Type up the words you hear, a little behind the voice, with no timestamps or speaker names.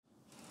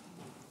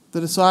the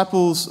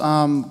disciples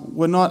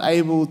were not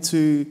able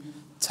to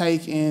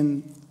take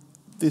in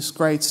this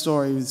great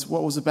story,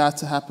 what was about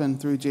to happen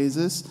through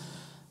Jesus.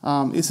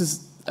 This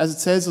is, as it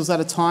says, it was at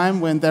a time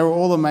when they were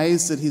all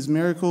amazed at his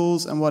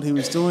miracles and what he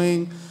was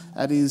doing,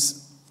 at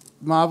his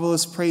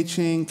marvelous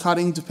preaching,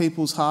 cutting to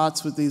people's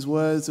hearts with these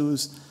words.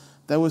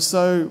 They were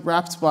so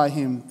rapt by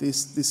him,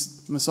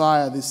 this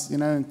Messiah,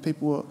 and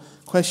people were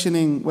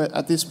questioning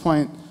at this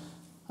point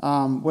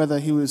whether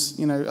he was,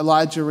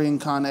 Elijah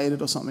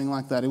reincarnated or something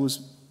like that.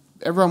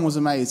 Everyone was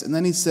amazed. And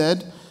then he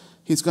said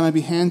he's going to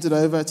be handed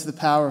over to the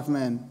power of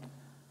men.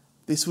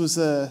 This was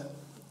a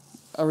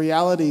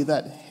reality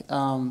that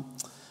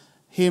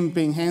him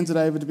being handed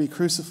over to be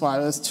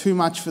crucified was too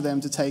much for them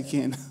to take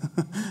in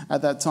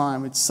at that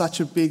time. It's such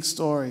a big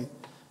story.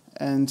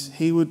 And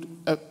he would,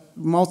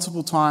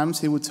 multiple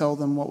times, he would tell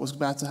them what was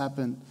about to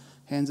happen.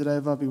 Handed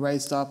over, be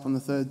raised up on the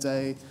third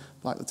day,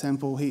 like the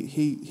temple.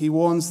 He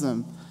warns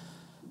them.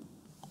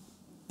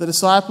 The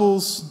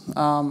disciples'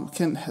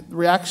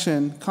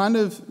 reaction kind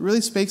of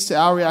really speaks to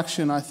our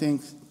reaction, I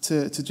think,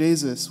 to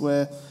Jesus,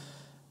 where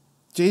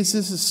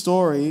Jesus'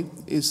 story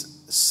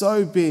is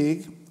so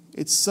big,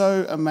 it's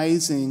so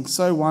amazing,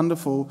 so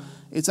wonderful,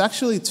 it's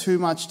actually too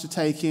much to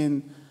take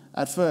in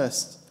at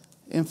first.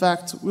 In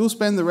fact, we'll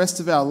spend the rest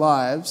of our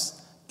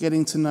lives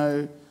getting to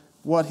know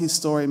what his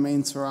story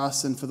means for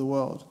us and for the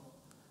world.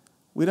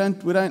 We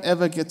don't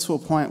ever get to a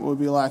point where we'll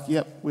be like,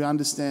 yep, we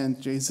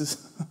understand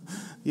Jesus.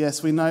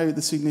 Yes, we know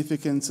the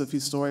significance of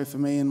his story for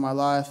me in my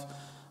life.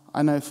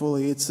 I know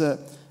fully. It's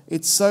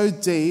so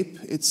deep,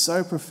 it's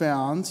so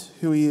profound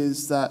who he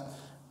is that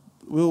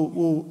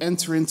we'll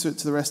enter into it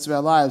to the rest of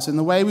our lives. And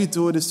the way we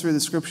do it is through the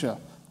scripture.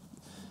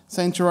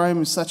 St.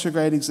 Jerome is such a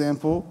great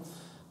example.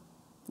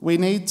 We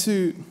need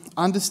to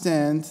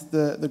understand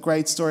the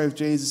great story of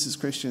Jesus as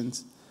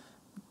Christians.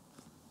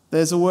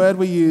 There's a word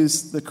we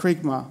use, the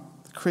kerygma,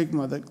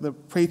 the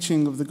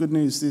preaching of the good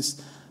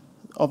news,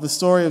 of the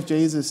story of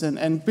Jesus.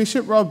 And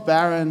Bishop Rob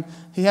Barron,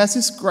 he has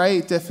this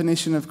great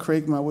definition of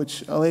kerygma,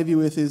 which I'll leave you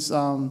with, is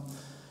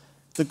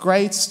the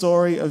great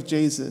story of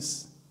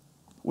Jesus.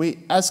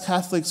 As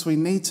Catholics, we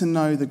need to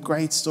know the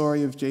great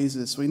story of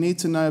Jesus. We need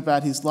to know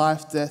about his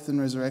life, death, and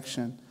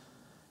resurrection.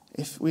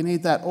 We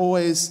need that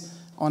always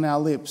on our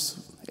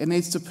lips. It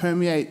needs to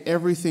permeate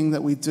everything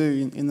that we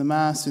do in the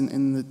Mass,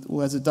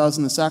 as it does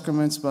in the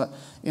sacraments, but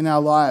in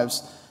our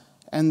lives.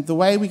 And the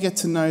way we get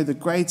to know the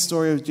great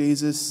story of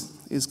Jesus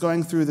is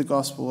going through the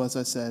gospel, as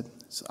I said.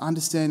 So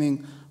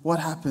understanding what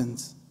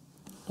happens.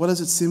 What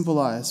does it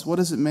symbolize? What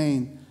does it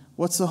mean?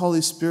 What's the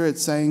Holy Spirit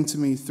saying to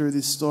me through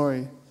this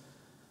story?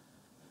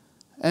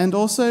 And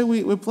also,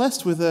 we're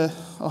blessed with a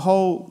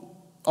whole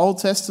Old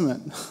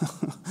Testament.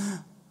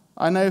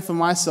 I know for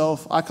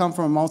myself, I come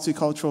from a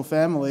multicultural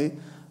family.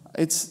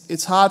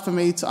 It's hard for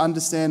me to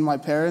understand my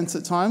parents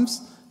at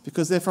times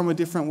because they're from a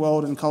different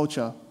world and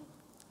culture.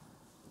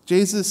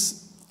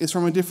 Jesus is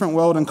from a different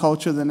world and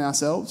culture than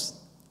ourselves,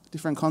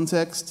 different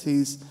context.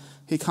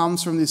 He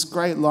comes from this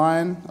great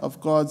line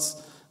of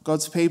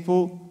God's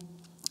people,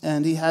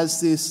 and he has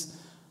this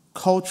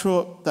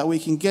culture that we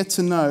can get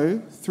to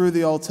know through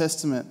the Old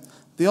Testament.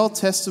 The Old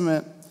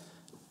Testament,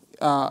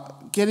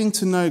 getting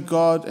to know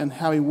God and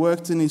how he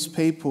worked in his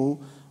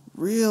people,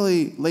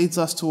 really leads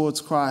us towards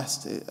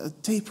Christ, a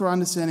deeper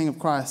understanding of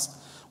Christ.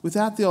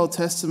 Without the Old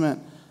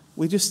Testament,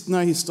 we just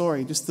know his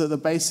story, just the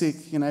basic,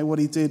 what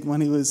he did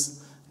when he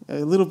was,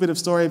 a little bit of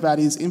story about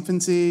his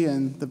infancy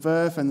and the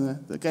birth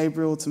and the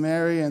Gabriel to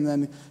Mary, and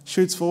then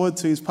shoots forward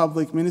to his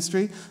public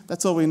ministry.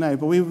 That's all we know.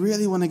 But we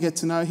really want to get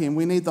to know him.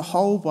 We need the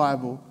whole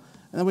Bible.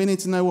 And then we need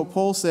to know what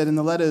Paul said in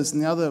the letters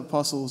and the other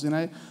apostles,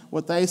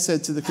 what they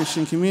said to the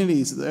Christian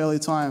communities at the early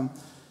time.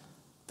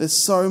 There's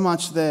so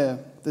much there.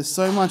 There's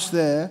so much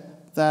there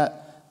that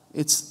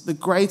the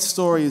great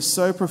story is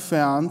so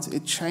profound,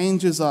 it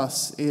changes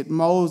us, it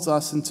molds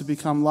us into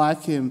become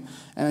like him,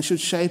 and it should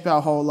shape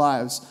our whole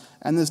lives.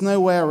 And there's no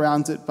way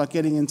around it but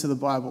getting into the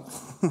Bible.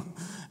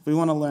 We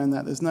want to learn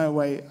that. There's no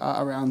way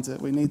around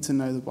it. We need to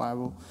know the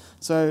Bible.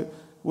 So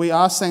we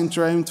ask St.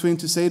 Jerome to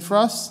intercede for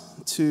us,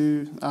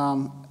 to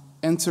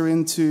enter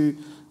into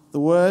the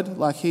Word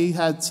like he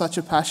had such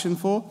a passion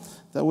for,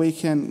 that we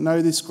can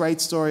know this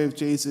great story of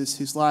Jesus,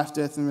 his life,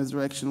 death, and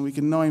resurrection. We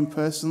can know him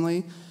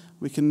personally.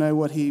 We can know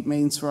what he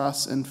means for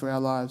us and for our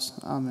lives.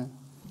 Amen.